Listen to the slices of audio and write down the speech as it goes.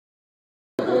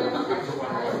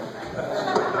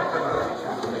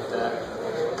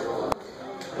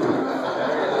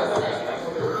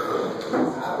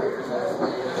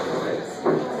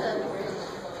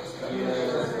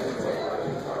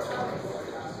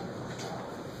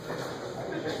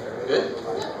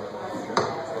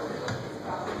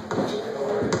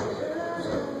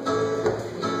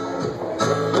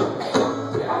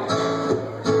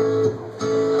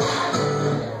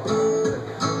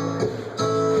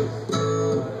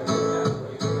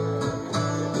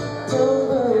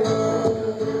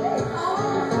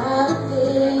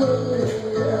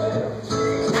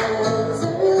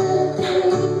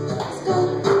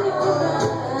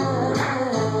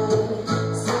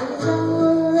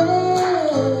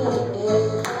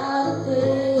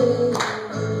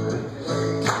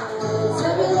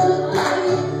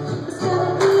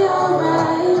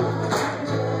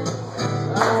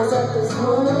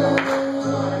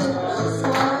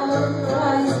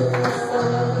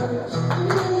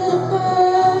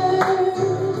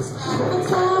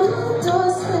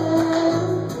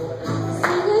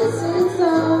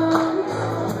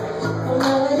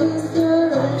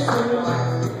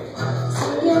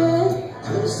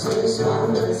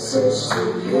message to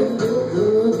you.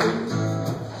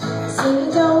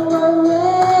 Sing, don't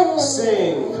worry.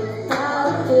 Sing.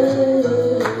 About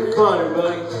it. Come on,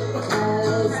 everybody.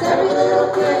 'Cause every little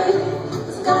thing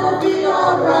is gonna be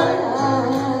alright.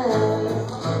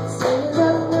 Sing,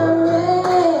 don't worry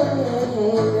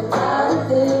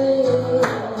about it.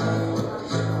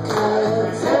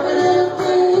 'Cause every little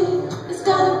thing is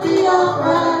gonna be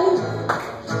alright.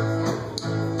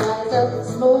 Rise up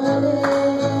this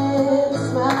morning,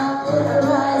 smile with the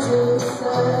rising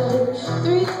sun.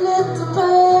 3 little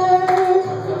birds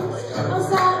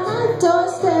outside my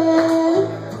doorstep,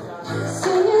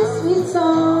 singing sweet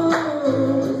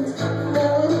songs,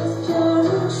 melodies pure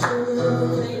and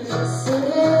true.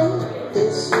 Singing,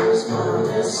 this is my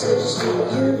message to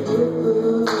you.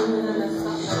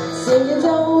 Singing,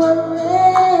 don't worry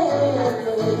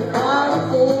about a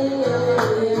thing.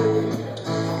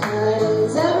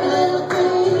 'Cause every little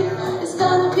thing is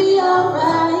gonna be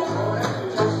alright.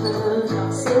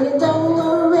 Singing, don't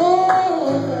worry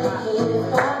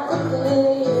about a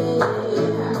thing.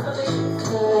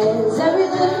 'Cause every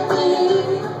little thing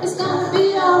is gonna be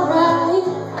alright.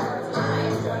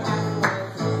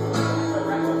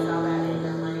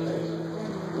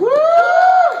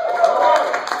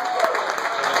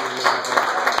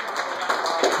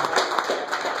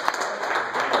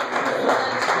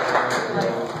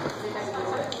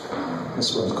 This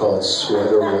one's called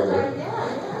Sweater Weather.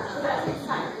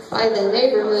 By the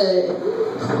neighborhood.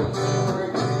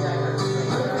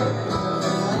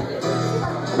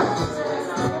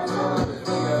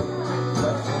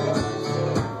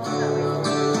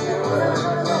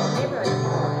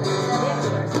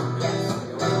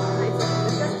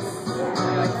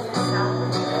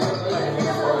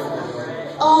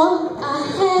 All I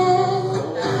have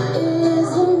is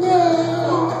a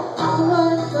name. I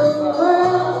want the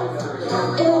world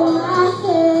in my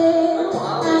head.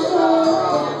 I hate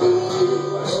the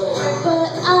beach, but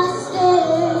I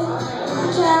stay.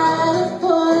 Try to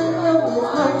point you with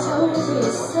my toes in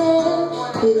the sand.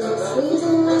 Busy sleeves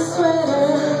in my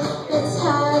sweater. It's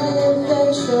hard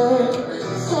adventure.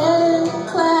 Head in the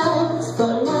clouds,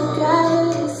 but my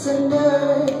gravity's under.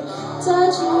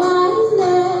 Touch my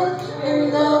neck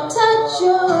and I'll touch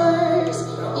yours.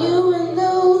 You in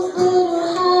those little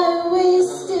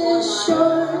high-waisted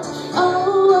shorts. Oh,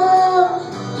 well,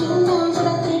 you know what I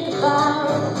think about.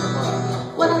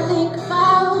 What I think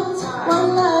about. One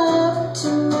love,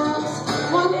 2 mouths.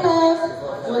 One love,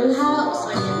 1 house.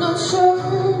 No shirt,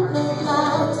 no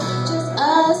blouse. Just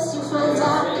us, you find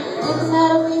out. And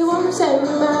that we won't tell you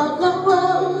about the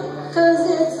world. 'Cause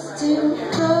it's too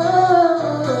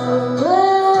cold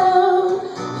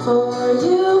for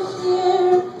you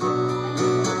here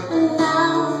and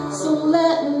now. So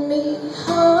let me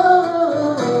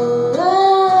hold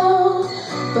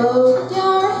both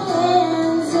your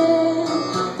hands in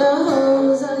the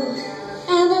hose of.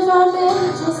 And if I may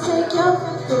just take your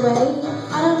breath away,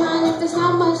 I don't mind if there's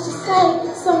not much to say.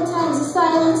 Sometimes the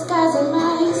silence guides our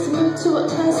minds to move to a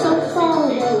place so far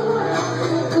away.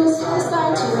 Goose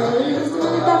start to raise when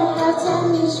you don't have to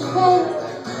meet your face.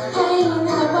 Hey, you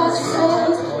never watch your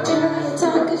face. Give me a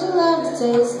tongue 'cause you love to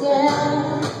taste, yeah.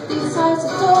 These hearts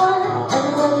adore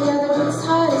everybody other one's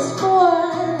heart is for.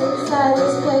 Inside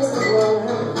this place of war,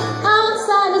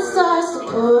 outside it starts to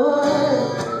pour.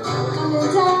 Coming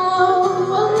down,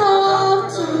 1 love,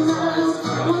 2 mouths.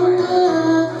 1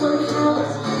 love, 1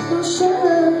 house. No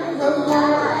shirt, no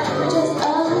light. Just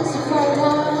us to find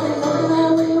out. That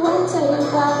we won't tell you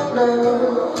about. No,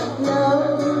 no,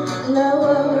 no.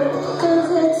 'Cause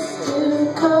it's too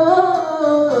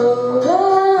cold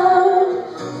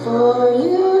for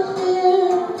you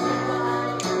here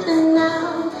and now.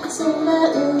 So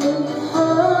let me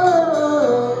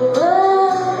hold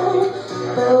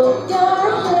both your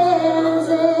hands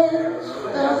in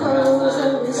the holes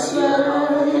of the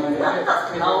sweater.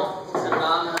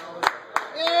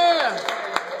 Yeah!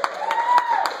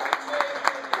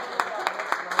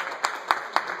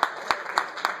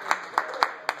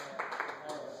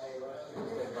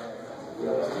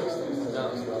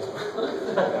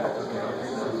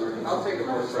 I'll take a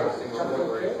more trusting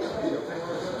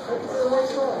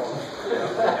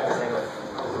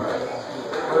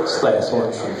This last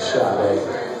one's from Sade.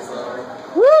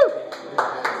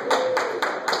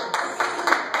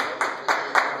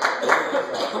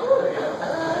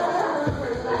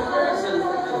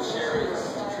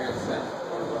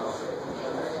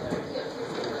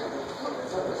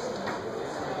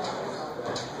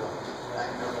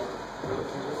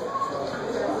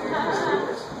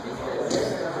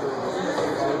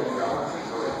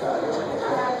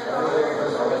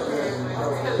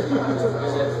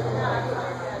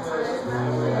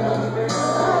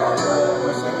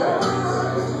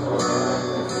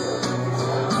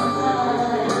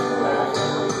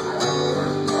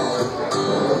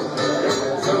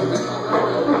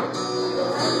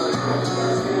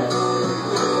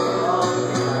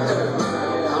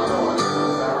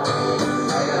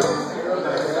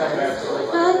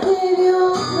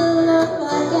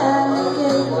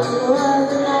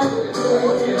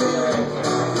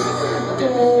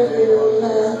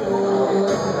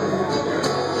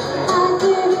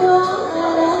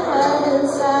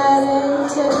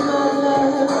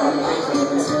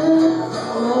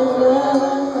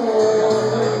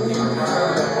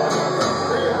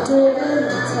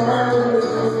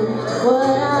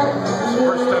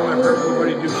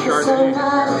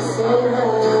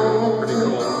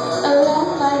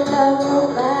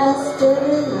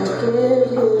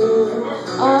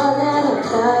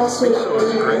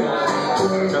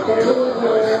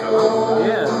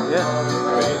 Yeah, yeah.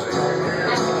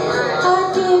 I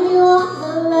gave you all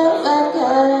the love I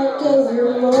got. I gave you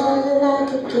more than I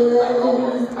could give.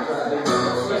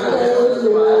 Gave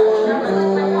you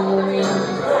everything.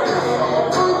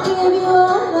 I gave you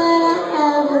all that I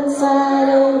have inside,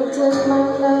 and you took my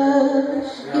love.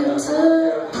 You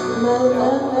took my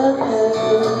love.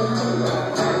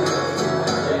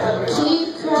 Keep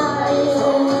crying.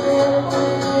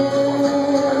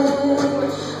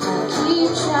 I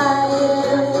keep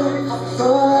trying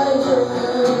for you.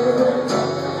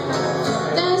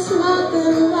 There's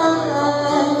nothing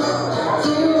like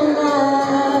you, my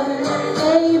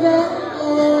baby.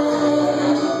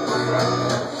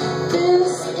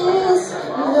 This is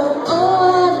no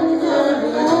ordinary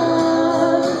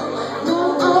love, no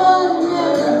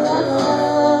ordinary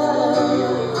love.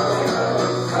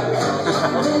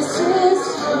 This is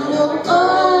no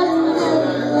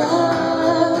ordinary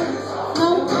love, no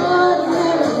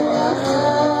ordinary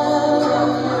love.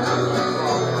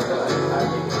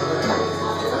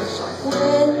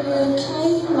 When you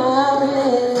came my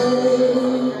way,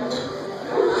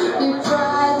 you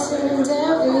brightened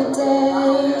every day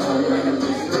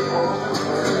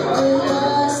with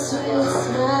your sweet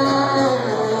smile.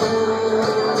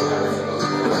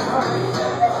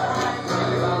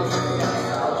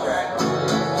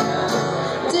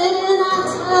 Didn't I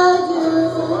tell you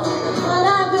what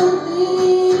I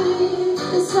believe?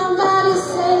 Did somebody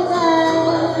say that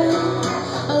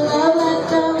a love like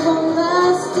that won't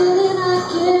last? Didn't I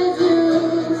give you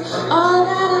all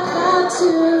that I got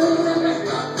to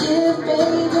give,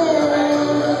 baby?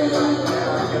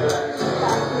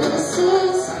 This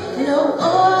is no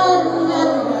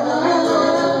ordinary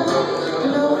love,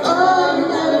 no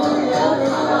ordinary love.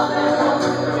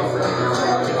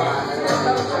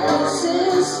 This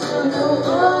is no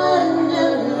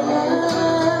ordinary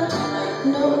love,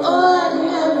 no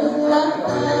ordinary love.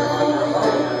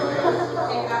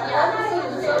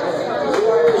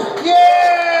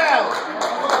 Yeah!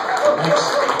 Thanks.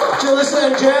 Jalissa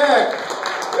and Jack.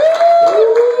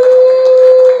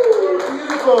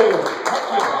 Beautiful.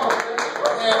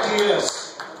 Heck yes.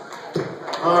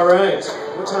 All right.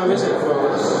 What time is it,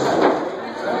 folks?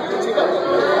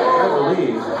 I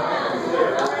believe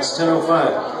it's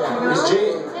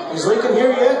 10:05. Is Lincoln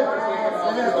here yet?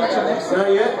 Not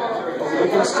yet? We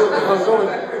can still keep on going.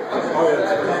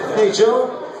 Hey, Joe,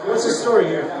 what's the story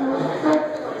here?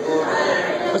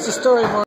 What's the story, Mark?